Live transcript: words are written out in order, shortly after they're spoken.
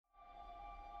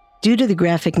Due to the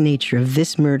graphic nature of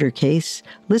this murder case,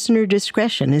 listener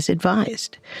discretion is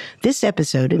advised. This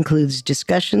episode includes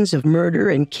discussions of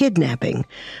murder and kidnapping.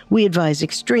 We advise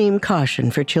extreme caution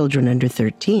for children under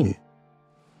 13.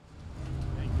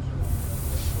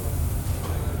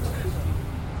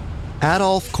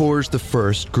 Adolph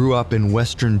Coors I grew up in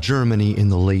Western Germany in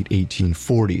the late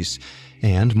 1840s,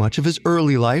 and much of his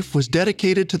early life was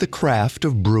dedicated to the craft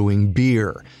of brewing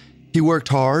beer. He worked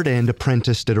hard and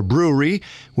apprenticed at a brewery,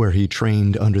 where he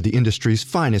trained under the industry's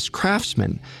finest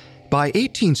craftsmen. By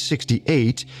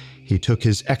 1868, he took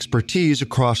his expertise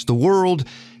across the world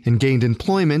and gained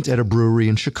employment at a brewery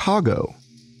in Chicago.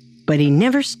 But he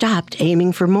never stopped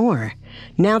aiming for more.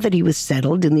 Now that he was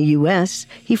settled in the U.S.,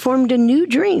 he formed a new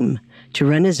dream: to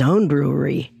run his own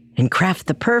brewery and craft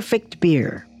the perfect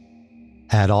beer.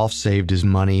 Adolph saved his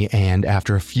money, and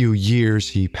after a few years,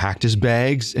 he packed his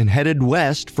bags and headed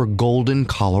west for Golden,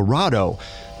 Colorado,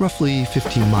 roughly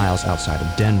 15 miles outside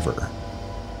of Denver.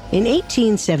 In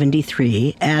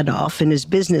 1873, Adolph and his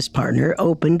business partner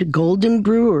opened Golden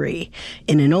Brewery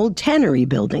in an old tannery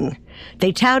building.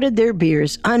 They touted their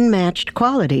beer's unmatched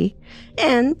quality,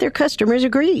 and their customers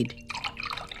agreed.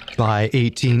 By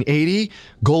 1880,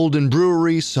 Golden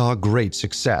Brewery saw great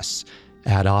success.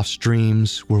 Adolph's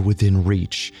dreams were within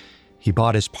reach. He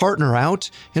bought his partner out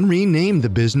and renamed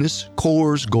the business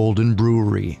Coors Golden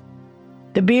Brewery.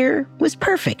 The beer was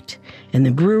perfect, and the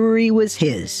brewery was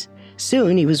his.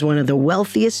 Soon he was one of the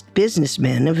wealthiest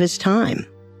businessmen of his time.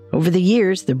 Over the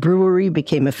years, the brewery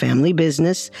became a family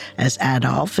business as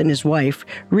Adolph and his wife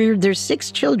reared their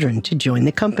 6 children to join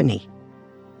the company.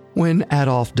 When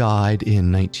Adolph died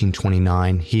in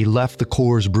 1929, he left the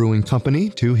Coors Brewing Company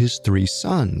to his 3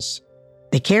 sons.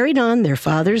 They carried on their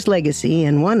father's legacy,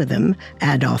 and one of them,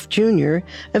 Adolph Jr.,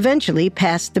 eventually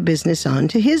passed the business on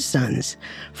to his sons.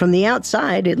 From the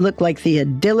outside, it looked like the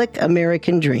idyllic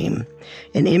American dream.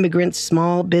 An immigrant's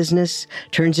small business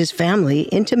turns his family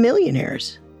into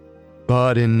millionaires.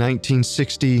 But in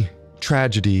 1960,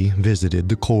 tragedy visited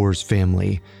the Coors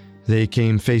family. They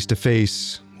came face to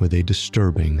face with a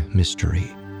disturbing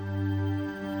mystery.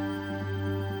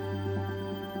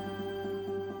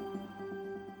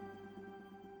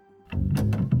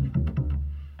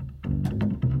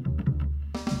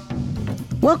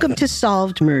 Welcome to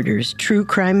Solved Murders, True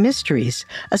Crime Mysteries,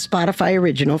 a Spotify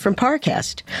original from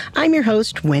Parcast. I'm your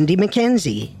host, Wendy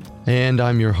McKenzie. And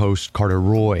I'm your host, Carter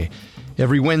Roy.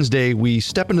 Every Wednesday, we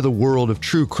step into the world of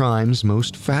true crime's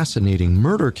most fascinating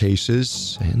murder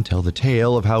cases and tell the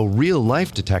tale of how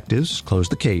real-life detectives close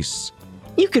the case.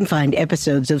 You can find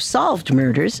episodes of Solved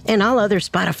Murders and all other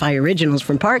Spotify originals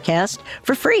from Parcast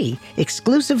for free,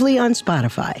 exclusively on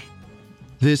Spotify.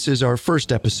 This is our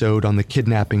first episode on the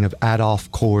kidnapping of Adolph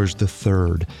Coors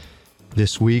III.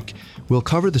 This week, we'll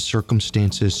cover the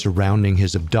circumstances surrounding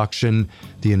his abduction,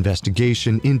 the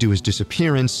investigation into his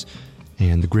disappearance,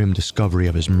 and the grim discovery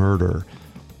of his murder.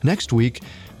 Next week,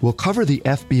 we'll cover the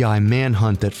FBI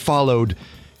manhunt that followed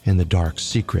and the dark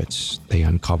secrets they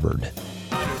uncovered.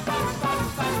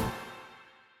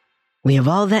 We have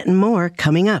all that and more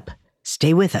coming up.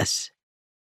 Stay with us.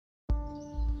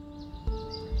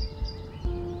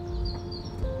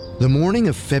 The morning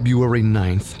of February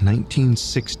 9th,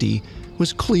 1960,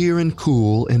 was clear and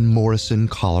cool in Morrison,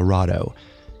 Colorado.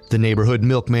 The neighborhood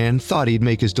milkman thought he'd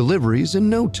make his deliveries in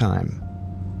no time.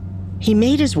 He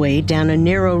made his way down a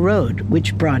narrow road,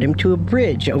 which brought him to a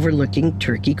bridge overlooking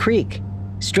Turkey Creek.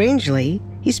 Strangely,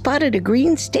 he spotted a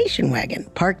green station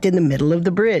wagon parked in the middle of the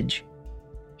bridge.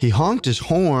 He honked his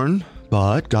horn,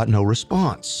 but got no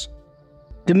response.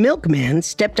 The milkman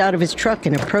stepped out of his truck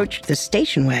and approached the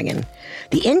station wagon.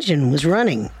 The engine was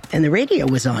running, and the radio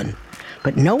was on,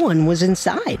 but no one was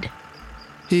inside.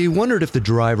 He wondered if the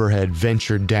driver had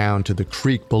ventured down to the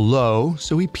creek below,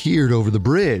 so he peered over the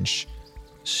bridge.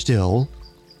 Still,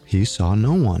 he saw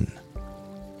no one.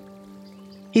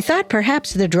 He thought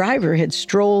perhaps the driver had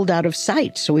strolled out of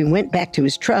sight, so he went back to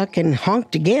his truck and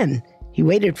honked again. He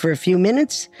waited for a few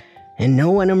minutes, and no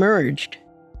one emerged.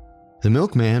 The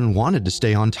milkman wanted to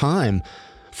stay on time.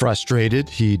 Frustrated,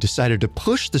 he decided to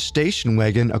push the station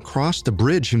wagon across the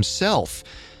bridge himself.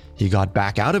 He got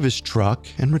back out of his truck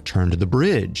and returned to the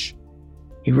bridge.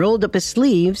 He rolled up his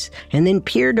sleeves and then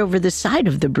peered over the side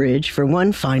of the bridge for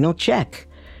one final check.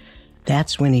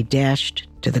 That's when he dashed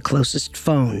to the closest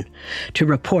phone to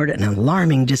report an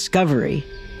alarming discovery.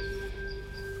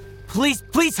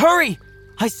 Please hurry!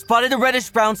 I spotted a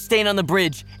reddish-brown stain on the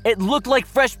bridge. It looked like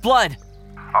fresh blood.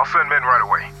 I'll send men right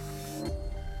away.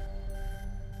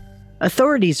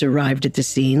 Authorities arrived at the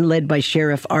scene, led by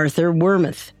Sheriff Arthur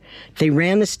Wormuth. They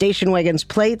ran the station wagon's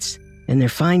plates, and their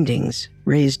findings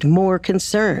raised more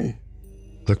concern.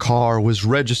 The car was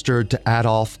registered to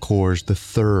Adolph Coors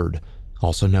III,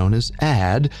 also known as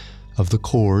Ad, of the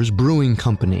Coors Brewing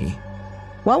Company.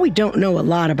 While we don't know a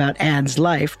lot about Ad's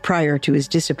life prior to his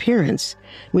disappearance,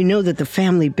 we know that the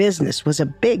family business was a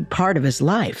big part of his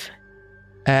life.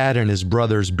 Ad and his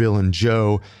brothers Bill and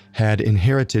Joe had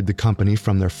inherited the company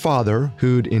from their father,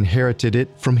 who'd inherited it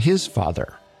from his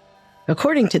father.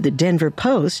 According to the Denver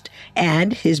Post,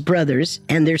 Ad, his brothers,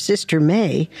 and their sister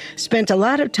May spent a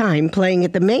lot of time playing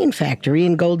at the main factory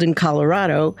in Golden,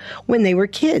 Colorado when they were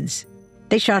kids.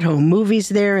 They shot home movies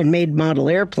there and made model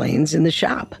airplanes in the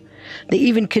shop. They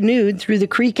even canoed through the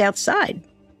creek outside.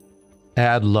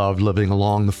 Ad loved living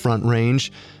along the Front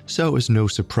Range, so it was no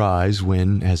surprise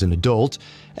when, as an adult,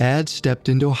 Ad stepped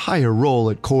into a higher role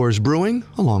at Coors Brewing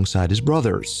alongside his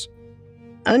brothers.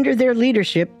 Under their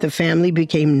leadership, the family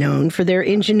became known for their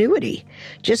ingenuity.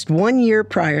 Just 1 year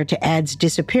prior to Ad's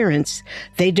disappearance,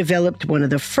 they developed one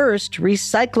of the first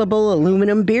recyclable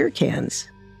aluminum beer cans.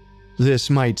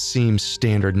 This might seem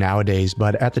standard nowadays,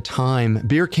 but at the time,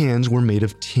 beer cans were made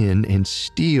of tin and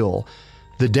steel.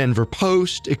 The Denver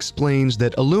Post explains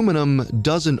that aluminum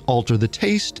doesn't alter the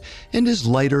taste and is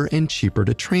lighter and cheaper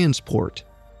to transport.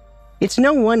 It's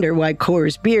no wonder why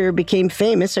Coors beer became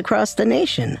famous across the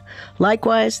nation.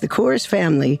 Likewise, the Coors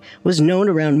family was known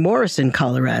around Morrison,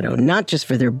 Colorado, not just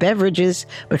for their beverages,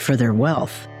 but for their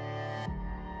wealth.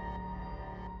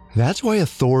 That's why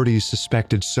authorities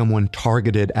suspected someone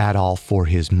targeted Adolph for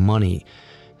his money.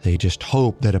 They just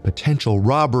hoped that a potential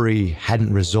robbery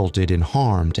hadn't resulted in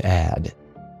harm to Ad.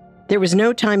 There was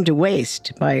no time to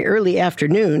waste. By early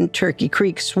afternoon, Turkey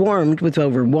Creek swarmed with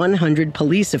over 100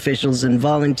 police officials and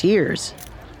volunteers.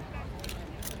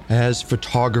 As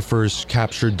photographers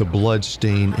captured the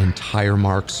bloodstain and tire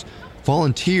marks,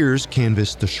 volunteers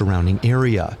canvassed the surrounding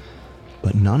area,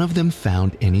 but none of them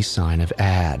found any sign of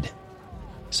Ad.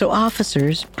 So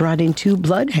officers brought in 2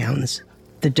 bloodhounds.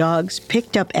 The dogs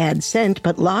picked up Ad's scent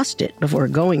but lost it before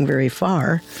going very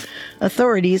far.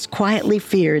 Authorities quietly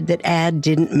feared that Ad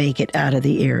didn't make it out of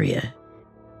the area.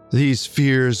 These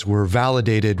fears were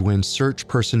validated when search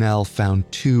personnel found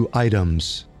 2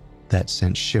 items that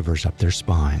sent shivers up their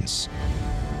spines.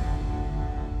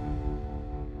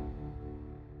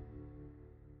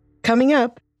 Coming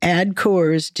up, Ad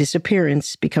Coors'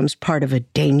 disappearance becomes part of a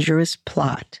dangerous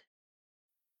plot.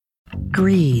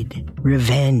 Greed,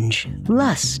 revenge,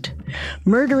 lust.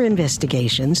 Murder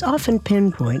investigations often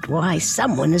pinpoint why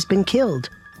someone has been killed,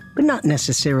 but not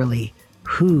necessarily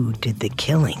who did the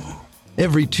killing.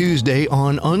 Every Tuesday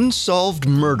on Unsolved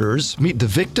Murders, meet the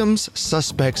victims,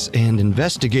 suspects, and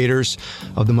investigators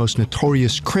of the most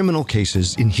notorious criminal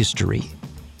cases in history.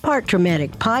 Part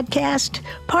dramatic podcast,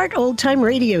 part old-time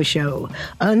radio show.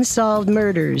 Unsolved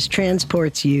Murders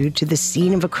transports you to the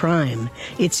scene of a crime,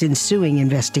 its ensuing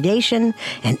investigation,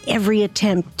 and every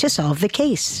attempt to solve the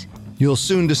case. You'll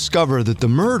soon discover that the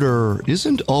murder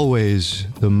isn't always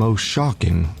the most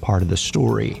shocking part of the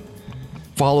story.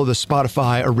 Follow the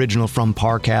Spotify original from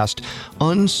Parcast,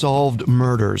 Unsolved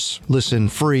Murders. Listen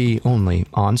free only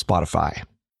on Spotify.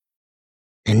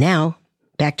 And now,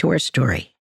 back to our story.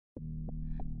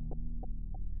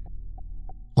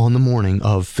 On the morning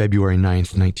of February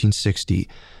 9th, 1960,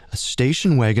 a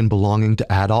station wagon belonging to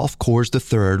Adolph Coors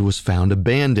III was found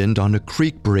abandoned on a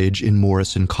creek bridge in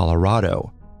Morrison,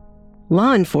 Colorado.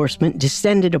 Law enforcement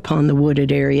descended upon the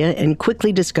wooded area and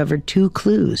quickly discovered 2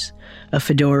 clues, a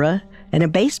fedora and a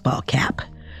baseball cap.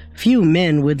 Few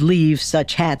men would leave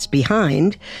such hats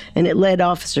behind, and it led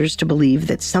officers to believe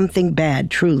that something bad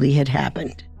truly had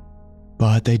happened.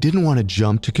 But they didn't want to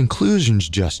jump to conclusions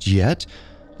just yet.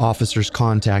 Officers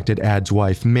contacted Ad's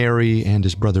wife Mary and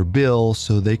his brother Bill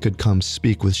so they could come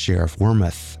speak with Sheriff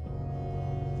Wormuth.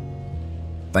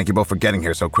 Thank you both for getting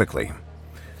here so quickly.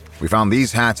 We found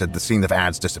these hats at the scene of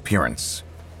Ad's disappearance.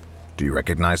 Do you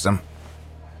recognize them?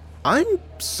 I'm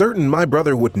certain my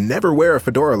brother would never wear a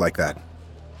fedora like that.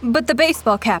 But the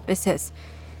baseball cap is his.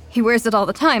 He wears it all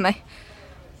the time. I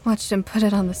watched him put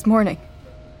it on this morning.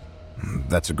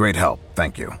 That's a great help,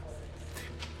 thank you.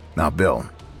 Now, Bill,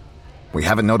 we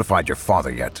haven't notified your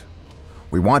father yet.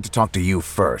 We want to talk to you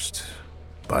first,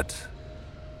 but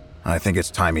I think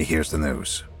it's time he hears the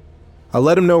news. I'll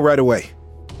let him know right away.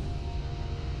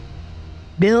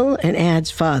 Bill and Ad's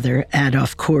father,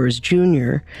 Adolph Coors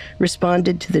Jr.,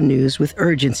 responded to the news with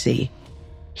urgency.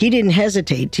 He didn't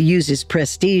hesitate to use his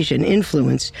prestige and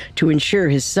influence to ensure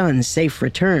his son's safe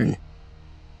return.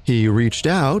 He reached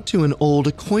out to an old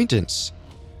acquaintance,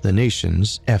 the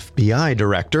nation's FBI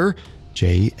director,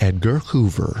 J. Edgar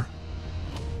Hoover.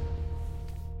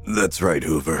 That's right,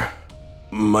 Hoover.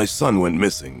 My son went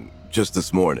missing just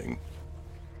this morning.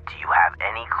 Do you have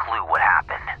any clue what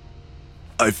happened?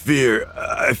 I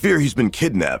fear he's been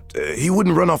kidnapped. He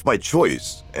wouldn't run off by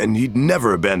choice, and he'd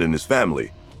never abandon his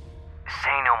family.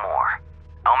 Say no more.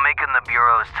 I'll make him the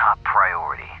Bureau's top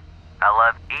priority. I'll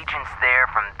have agents there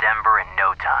from Denver in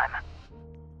no time.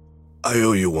 I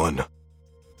owe you one.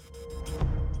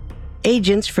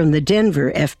 Agents from the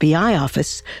Denver FBI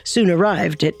office soon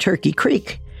arrived at Turkey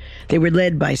Creek. They were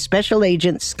led by Special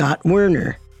Agent Scott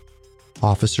Werner.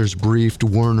 Officers briefed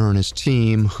Werner and his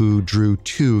team, who drew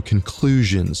two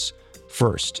conclusions.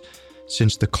 First,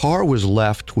 since the car was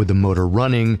left with the motor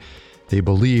running, they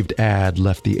believed Ad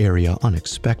left the area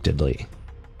unexpectedly.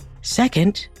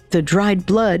 Second, the dried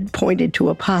blood pointed to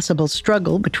a possible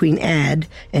struggle between Ad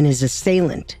and his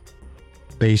assailant.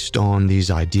 Based on these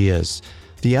ideas,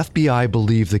 the FBI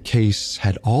believed the case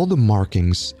had all the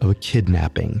markings of a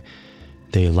kidnapping.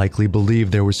 They likely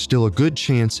believed there was still a good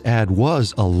chance Ad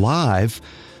was alive,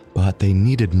 but they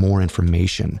needed more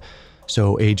information,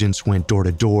 so agents went door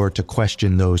to door to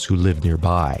question those who lived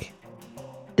nearby.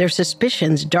 Their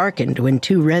suspicions darkened when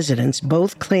two residents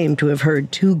both claimed to have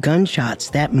heard 2 gunshots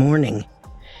that morning.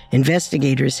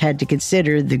 Investigators had to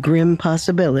consider the grim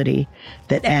possibility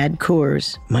that Ad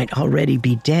Coors might already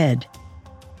be dead.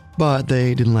 But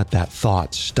they didn't let that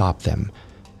thought stop them.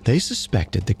 They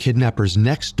suspected the kidnapper's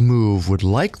next move would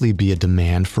likely be a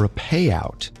demand for a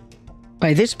payout.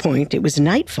 By this point, it was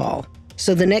nightfall,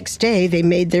 so the next day they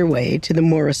made their way to the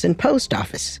Morrison post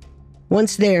office.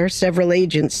 Once there, several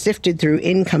agents sifted through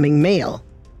incoming mail.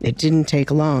 It didn't take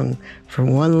long for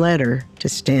one letter to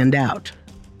stand out.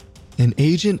 An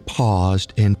agent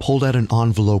paused and pulled out an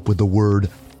envelope with the word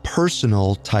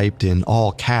 "personal" typed in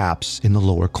all caps in the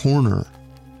lower corner.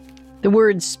 The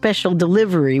words "special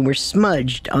delivery" were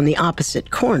smudged on the opposite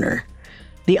corner.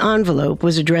 The envelope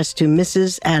was addressed to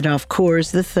Mrs. Adolph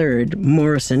Coors III,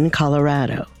 Morrison,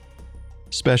 Colorado.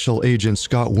 Special Agent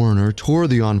Scott Werner tore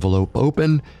the envelope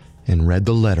open and read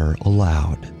the letter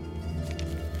aloud.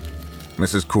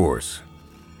 Mrs. Coors,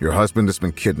 your husband has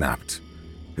been kidnapped.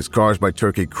 His car's by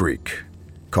Turkey Creek.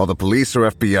 Call the police or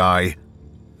FBI,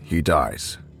 he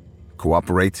dies.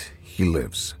 Cooperate, he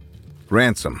lives.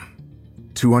 Ransom,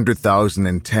 200,000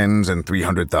 in 10s and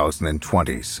 300,000 in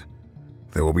 20s.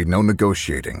 There will be no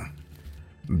negotiating.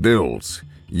 Bills,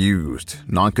 used,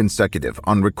 non-consecutive,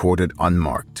 unrecorded,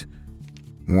 unmarked.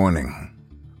 Warning,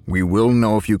 we will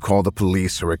know if you call the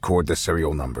police or record the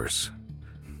serial numbers.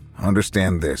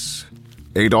 Understand this,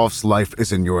 Adolph's life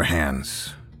is in your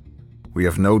hands. We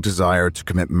have no desire to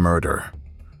commit murder.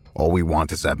 All we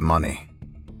want is that money.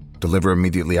 Deliver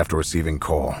immediately after receiving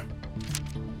call.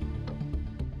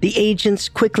 The agents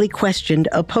quickly questioned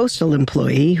a postal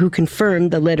employee who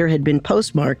confirmed the letter had been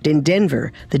postmarked in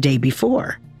Denver the day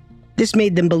before. This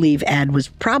made them believe Ad was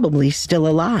probably still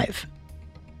alive.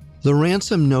 The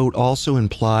ransom note also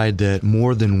implied that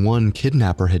more than one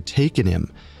kidnapper had taken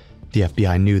him. The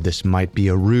FBI knew this might be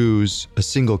a ruse a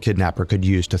single kidnapper could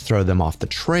use to throw them off the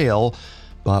trail,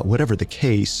 but whatever the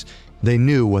case, they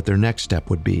knew what their next step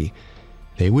would be.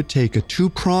 They would take a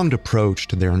two-pronged approach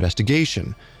to their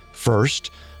investigation.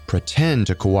 First, pretend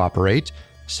to cooperate.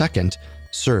 Second,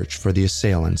 search for the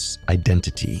assailant's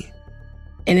identity.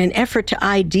 In an effort to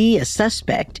ID a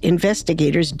suspect,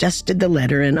 investigators dusted the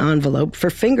letter and envelope for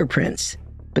fingerprints,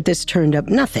 but this turned up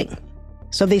nothing.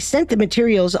 So they sent the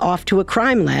materials off to a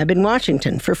crime lab in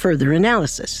Washington for further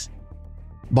analysis.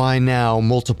 By now,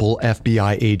 multiple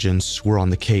FBI agents were on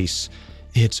the case.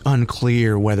 It's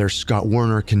unclear whether Scott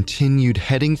Werner continued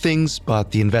heading things,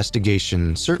 but the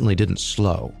investigation certainly didn't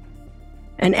slow.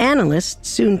 An analyst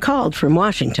soon called from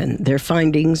Washington. Their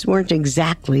findings weren't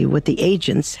exactly what the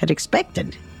agents had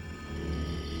expected.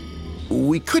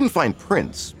 We couldn't find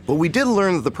prints, but we did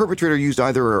learn that the perpetrator used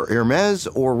either a Hermes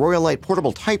or Royalite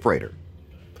portable typewriter.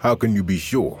 How can you be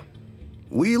sure?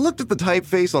 We looked at the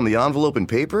typeface on the envelope and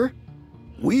paper.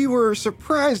 We were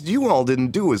surprised you all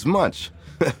didn't do as much.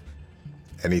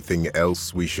 Anything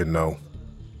else we should know?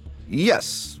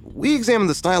 Yes, we examined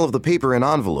the style of the paper and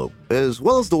envelope, as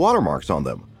well as the watermarks on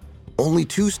them. Only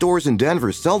 2 stores in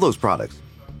Denver sell those products,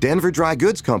 Denver Dry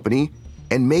Goods Company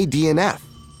and May D&F.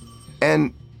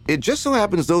 And it just so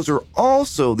happens those are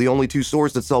also the only 2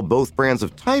 stores that sell both brands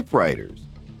of typewriters.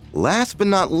 Last but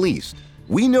not least,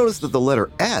 we noticed that the letter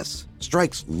S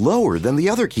strikes lower than the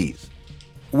other keys.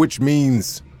 Which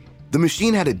means the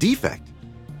machine had a defect.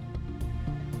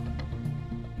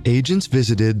 Agents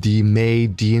visited the May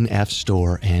D&F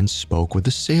store and spoke with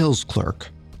the sales clerk.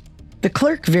 The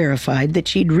clerk verified that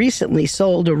she'd recently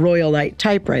sold a Royalite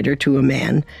typewriter to a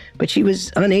man, but she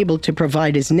was unable to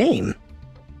provide his name.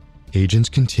 Agents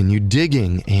continued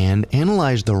digging and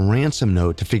analyzed the ransom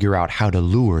note to figure out how to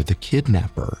lure the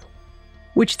kidnapper.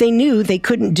 which they knew they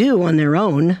couldn't do on their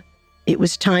own. It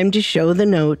was time to show the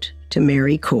note to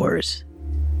Mary Coors.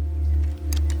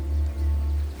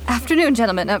 Afternoon,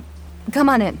 gentlemen. Come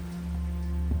on in.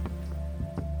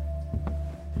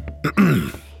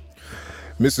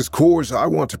 Mrs. Coors, I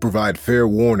want to provide fair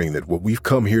warning that what we've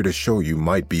come here to show you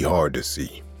might be hard to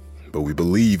see, but we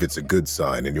believe it's a good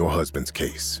sign in your husband's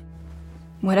case.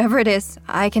 Whatever it is,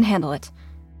 I can handle it.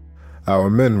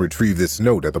 Our men retrieved this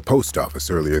note at the post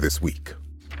office earlier this week.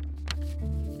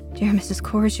 Dear Mrs.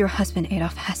 Coors, your husband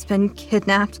Adolph has been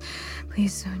kidnapped.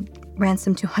 Please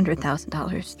ransom $200,000,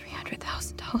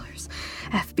 $300,000.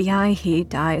 FBI, he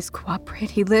dies.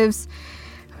 Cooperate, he lives.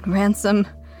 Ransom.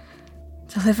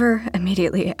 Deliver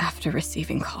immediately after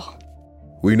receiving call.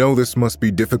 We know this must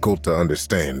be difficult to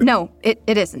understand. No, it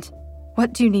isn't.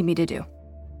 What do you need me to do?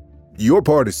 Your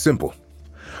part is simple.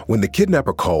 When the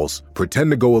kidnapper calls,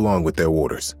 pretend to go along with their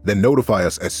orders, then notify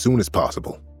us as soon as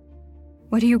possible.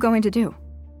 What are you going to do?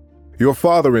 Your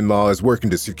father-in-law is working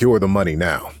to secure the money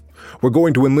now. We're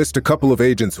going to enlist a couple of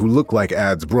agents who look like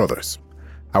Ad's brothers.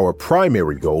 Our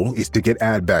primary goal is to get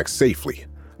Ad back safely.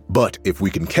 But if we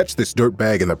can catch this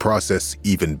dirtbag in the process,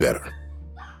 even better.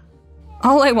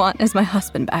 All I want is my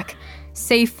husband back,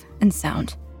 safe and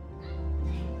sound.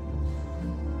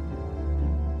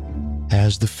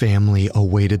 As the family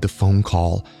awaited the phone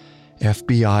call,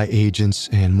 FBI agents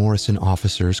and Morrison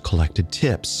officers collected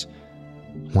tips.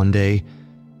 One day,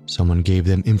 someone gave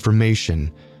them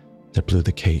information that blew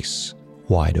the case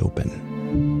wide open.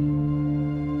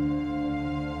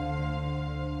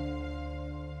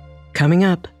 Coming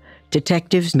up,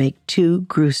 detectives make two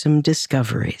gruesome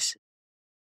discoveries.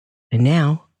 And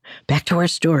now, back to our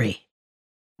story.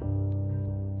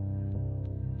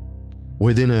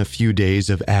 Within a few days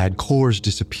of Ad Coors'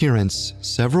 disappearance,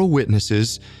 several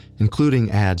witnesses,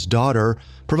 including Ad's daughter,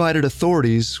 provided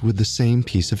authorities with the same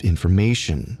piece of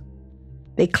information.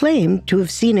 They claimed to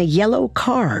have seen a yellow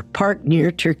car parked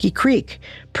near Turkey Creek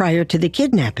prior to the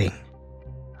kidnapping.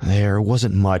 There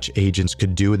wasn't much agents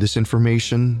could do with this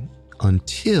information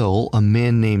until a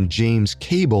man named James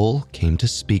Cable came to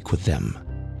speak with them.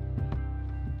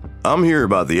 I'm here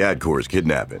about the Ad Coors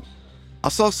kidnapping. I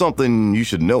saw something you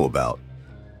should know about.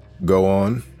 Go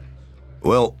on.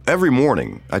 Well, every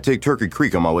morning, I take Turkey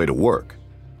Creek on my way to work.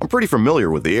 I'm pretty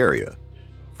familiar with the area.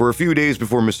 For a few days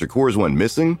before Mr. Coors went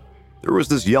missing, there was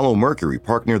this yellow Mercury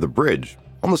parked near the bridge,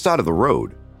 on the side of the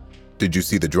road. Did you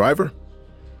see the driver?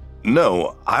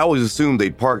 No, I always assumed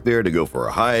they'd park there to go for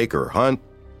a hike or hunt,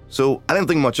 so I didn't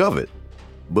think much of it.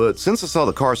 But since I saw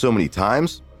the car so many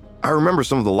times, I remember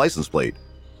some of the license plate.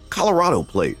 Colorado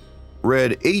plate.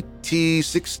 Read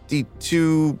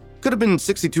AT62, could have been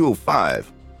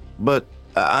 6205, but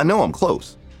I know I'm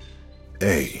close.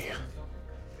 A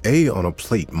on a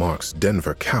plate marks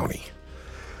Denver County.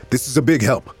 This is a big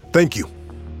help. Thank you.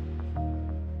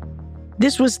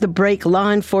 This was the break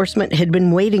law enforcement had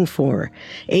been waiting for.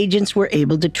 Agents were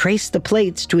able to trace the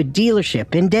plates to a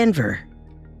dealership in Denver.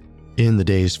 In the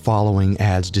days following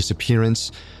Ad's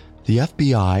disappearance, the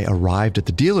FBI arrived at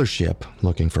the dealership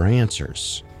looking for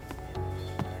answers.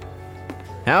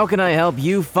 How can I help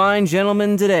you fine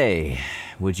gentlemen today?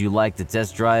 Would you like to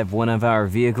test drive one of our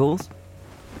vehicles?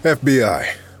 FBI,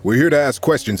 we're here to ask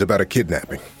questions about a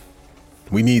kidnapping.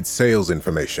 We need sales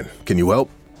information. Can you help?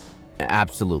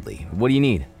 Absolutely. What do you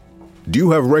need? Do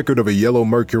you have record of a yellow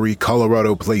Mercury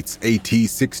Colorado plates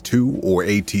AT62 or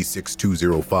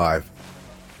AT6205?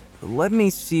 Let me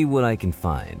see what I can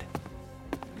find.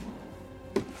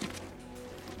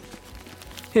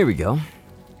 Here we go.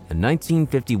 A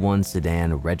 1951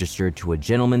 sedan registered to a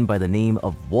gentleman by the name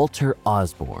of Walter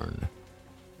Osborne.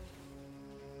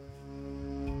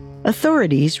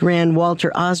 Authorities ran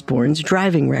Walter Osborne's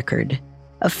driving record.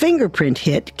 A fingerprint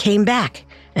hit came back,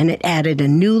 and it added a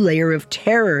new layer of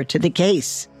terror to the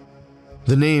case.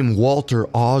 The name Walter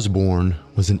Osborne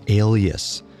was an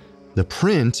alias. The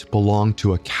print belonged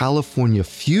to a California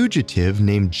fugitive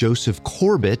named Joseph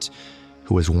Corbett,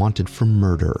 who was wanted for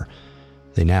murder.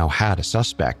 They now had a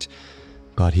suspect,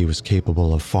 but he was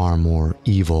capable of far more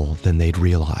evil than they'd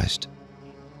realized.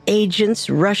 Agents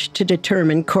rushed to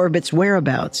determine Corbett's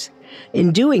whereabouts.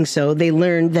 In doing so, they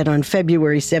learned that on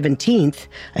February 17th,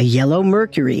 a yellow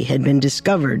Mercury had been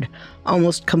discovered,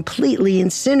 almost completely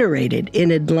incinerated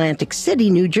in Atlantic City,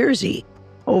 New Jersey,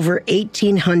 over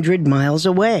 1,800 miles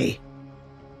away.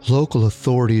 Local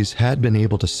authorities had been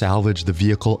able to salvage the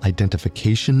vehicle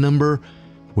identification number,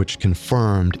 which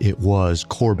confirmed it was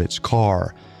Corbett's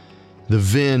car. The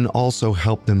VIN also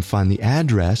helped them find the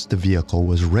address the vehicle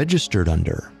was registered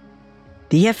under.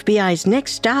 The FBI's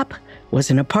next stop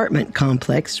was an apartment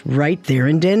complex right there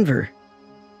in Denver.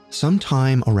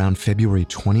 Sometime around February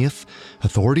 20th,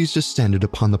 authorities descended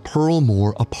upon the Pearl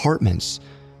Moor apartments.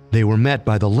 They were met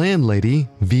by the landlady,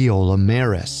 Viola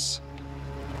Maris.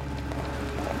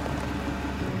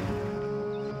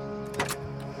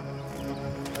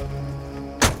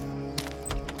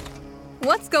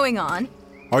 What's going on?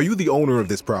 Are you the owner of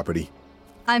this property?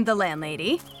 I'm the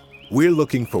landlady. We're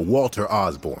looking for Walter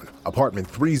Osborne, apartment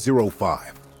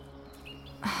 305.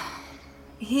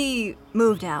 He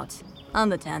moved out on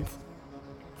the 10th.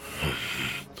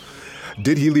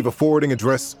 Did he leave a forwarding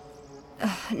address?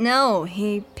 No,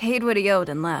 he paid what he owed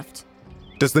and left.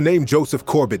 Does the name Joseph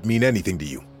Corbett mean anything to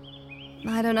you?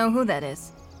 I don't know who that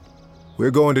is.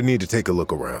 We're going to need to take a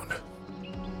look around.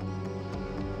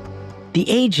 The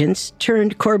agents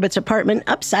turned Corbett's apartment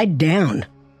upside down.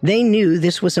 They knew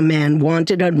this was a man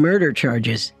wanted on murder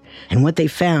charges, and what they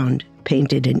found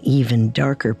painted an even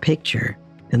darker picture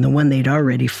than the one they'd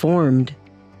already formed.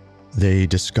 They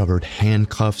discovered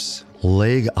handcuffs,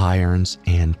 leg irons,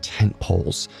 and tent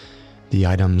poles. The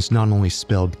items not only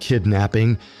spelled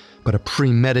kidnapping, but a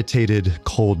premeditated,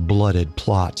 cold-blooded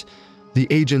plot. The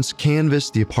agents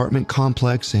canvassed the apartment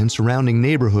complex and surrounding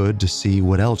neighborhood to see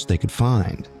what else they could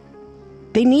find.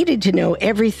 They needed to know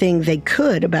everything they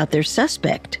could about their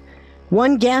suspect.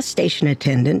 One gas station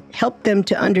attendant helped them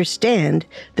to understand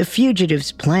the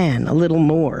fugitive's plan a little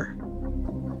more.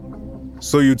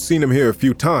 So you'd seen him here a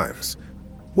few times.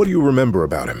 What do you remember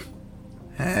about him?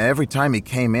 Every time he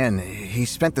came in, he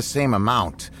spent the same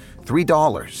amount,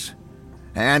 $3.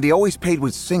 And he always paid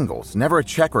with singles, never a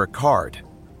check or a card.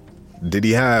 Did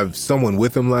he have someone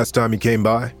with him last time he came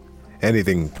by?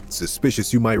 Anything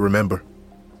suspicious you might remember?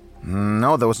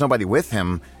 No, there was nobody with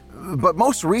him. But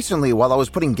most recently, while I was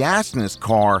putting gas in his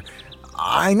car,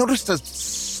 I noticed a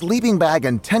sleeping bag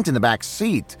and tent in the back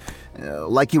seat,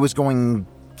 like he was going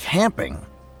camping.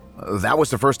 That was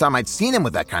the first time I'd seen him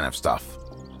with that kind of stuff.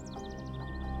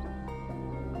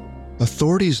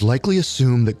 Authorities likely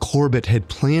assumed that Corbett had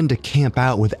planned to camp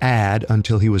out with Ad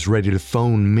until he was ready to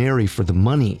phone Mary for the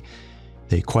money.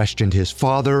 They questioned his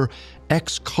father,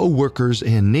 ex-co-workers,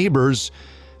 and neighbors,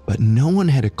 but no one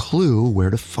had a clue where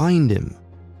to find him.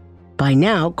 By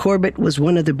now, Corbett was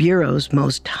one of the Bureau's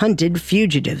most hunted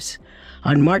fugitives.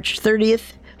 On March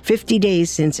 30th, 50 days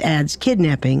since Ad's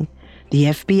kidnapping, the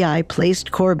FBI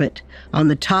placed Corbett on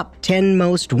the top 10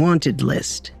 most wanted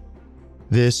list.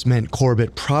 This meant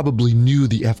Corbett probably knew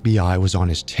the FBI was on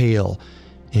his tail,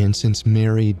 and since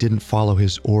Mary didn't follow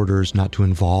his orders not to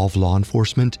involve law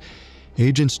enforcement,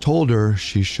 agents told her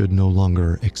she should no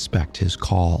longer expect his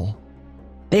call.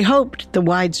 They hoped the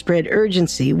widespread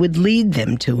urgency would lead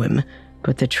them to him,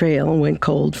 but the trail went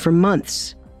cold for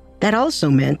months. That also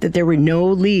meant that there were no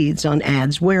leads on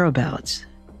Ad's whereabouts.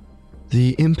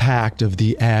 The impact of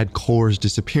the Ad Coors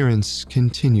disappearance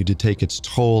continued to take its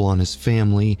toll on his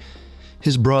family.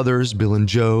 His brothers, Bill and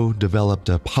Joe, developed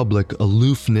a public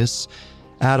aloofness.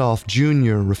 Adolph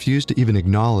Jr. refused to even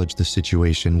acknowledge the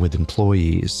situation with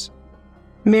employees.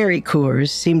 Mary Coors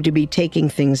seemed to be taking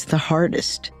things the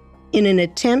hardest. In an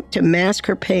attempt to mask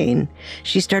her pain,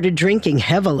 she started drinking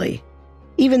heavily.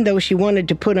 Even though she wanted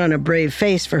to put on a brave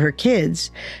face for her kids,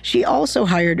 she also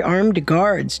hired armed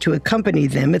guards to accompany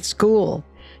them at school.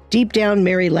 Deep down,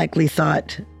 Mary likely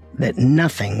thought that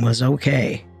nothing was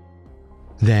okay.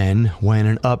 Then, when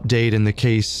an update in the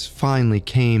case finally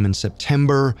came in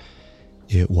September,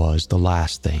 it was the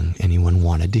last thing anyone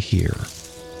wanted to hear.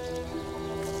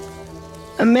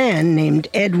 A man named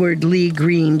Edward Lee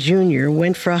Green Jr.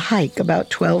 went for a hike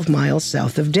about 12 miles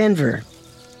south of Denver.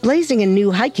 Blazing a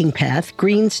new hiking path,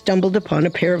 Green stumbled upon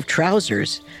a pair of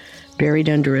trousers buried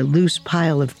under a loose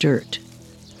pile of dirt.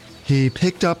 He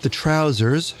picked up the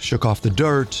trousers, shook off the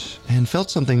dirt, and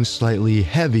felt something slightly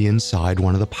heavy inside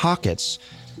one of the pockets.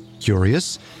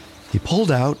 Curious, he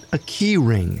pulled out a key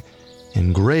ring,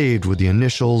 engraved with the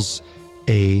initials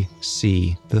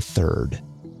A.C. III.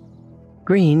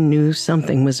 Green knew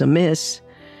something was amiss.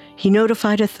 He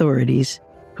notified authorities,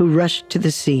 who rushed to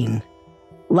the scene.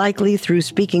 Likely through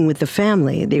speaking with the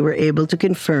family, they were able to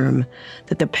confirm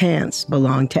that the pants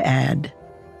belonged to Ad.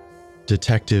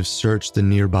 Detectives searched the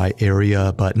nearby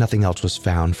area, but nothing else was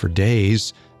found for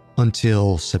days,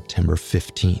 until September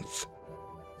 15th.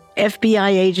 FBI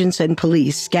agents and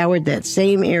police scoured that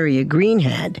same area Green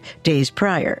had days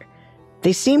prior.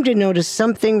 They seemed to notice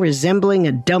something resembling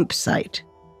a dump site.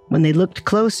 When they looked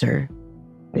closer,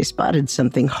 they spotted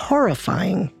something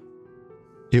horrifying.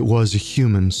 It was a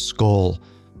human skull.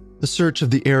 The search of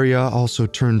the area also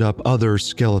turned up other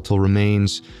skeletal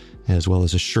remains, as well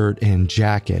as a shirt and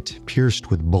jacket pierced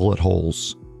with bullet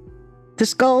holes. The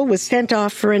skull was sent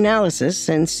off for analysis,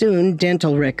 and soon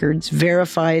dental records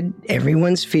verified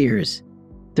everyone's fears.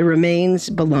 The remains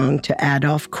belonged to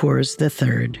Adolph Coors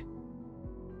III.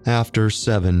 After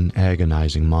 7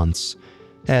 agonizing months,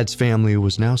 Ad's family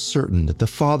was now certain that the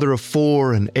father of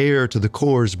 4 and heir to the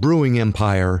Coors brewing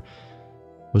empire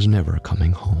was never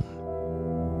coming home.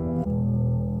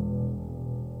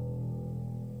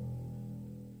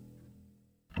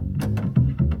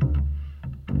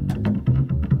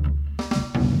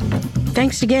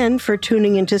 Thanks again for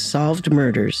tuning into Solved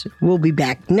Murders. We'll be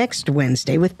back next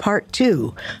Wednesday with part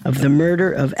 2 of the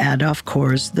murder of Adolph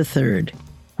Coors III.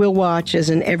 We'll watch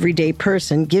as an everyday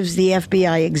person gives the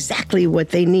FBI exactly what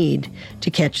they need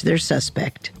to catch their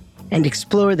suspect and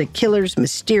explore the killer's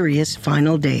mysterious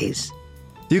final days.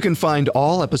 You can find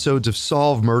all episodes of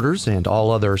Solved Murders and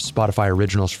all other Spotify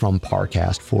originals from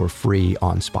Parcast for free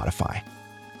on Spotify.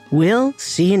 We'll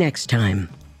see you next time.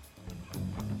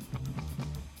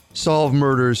 Solved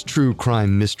Murders True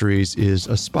Crime Mysteries is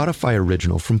a Spotify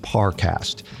original from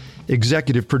Parcast.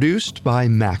 Executive produced by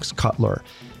Max Cutler.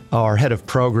 Our head of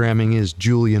programming is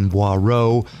Julian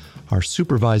Boireau. Our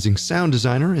supervising sound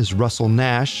designer is Russell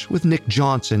Nash, with Nick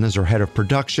Johnson as our head of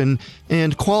production,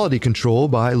 and quality control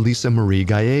by Lisa Marie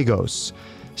Gallegos.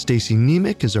 Stacy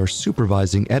Nemec is our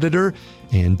supervising editor,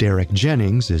 and Derek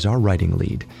Jennings is our writing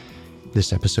lead.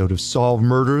 This episode of Solved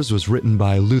Murders was written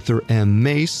by Luther M.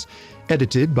 Mace,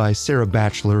 edited by Sarah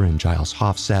Batchelor and Giles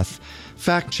Hofseth,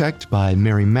 fact-checked by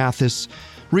Mary Mathis,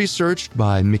 researched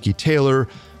by Mickey Taylor,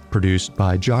 produced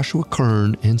by Joshua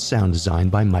Kern, and sound designed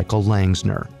by Michael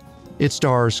Langsner. It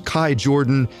stars Kai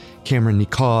Jordan, Cameron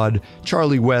Nicod,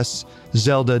 Charlie West,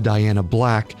 Zelda Diana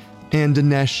Black, and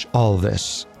Dinesh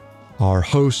Alvis. Our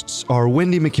hosts are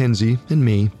Wendy McKenzie and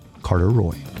me, Carter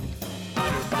Roy.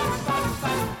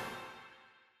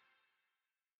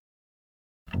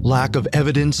 Lack of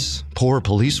evidence, poor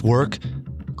police work,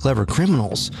 clever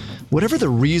criminals. Whatever the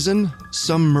reason,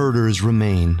 some murders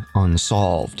remain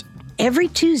unsolved. Every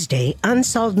Tuesday,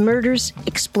 Unsolved Murders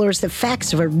explores the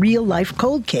facts of a real-life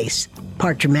cold case.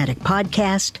 Part dramatic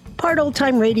podcast, part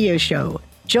old-time radio show.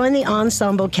 Join the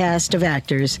ensemble cast of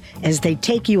actors as they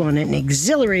take you on an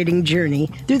exhilarating journey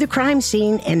through the crime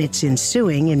scene and its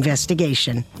ensuing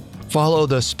investigation. Follow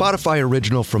the Spotify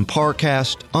original from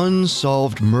Parcast,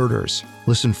 Unsolved Murders.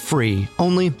 Listen free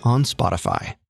only on Spotify.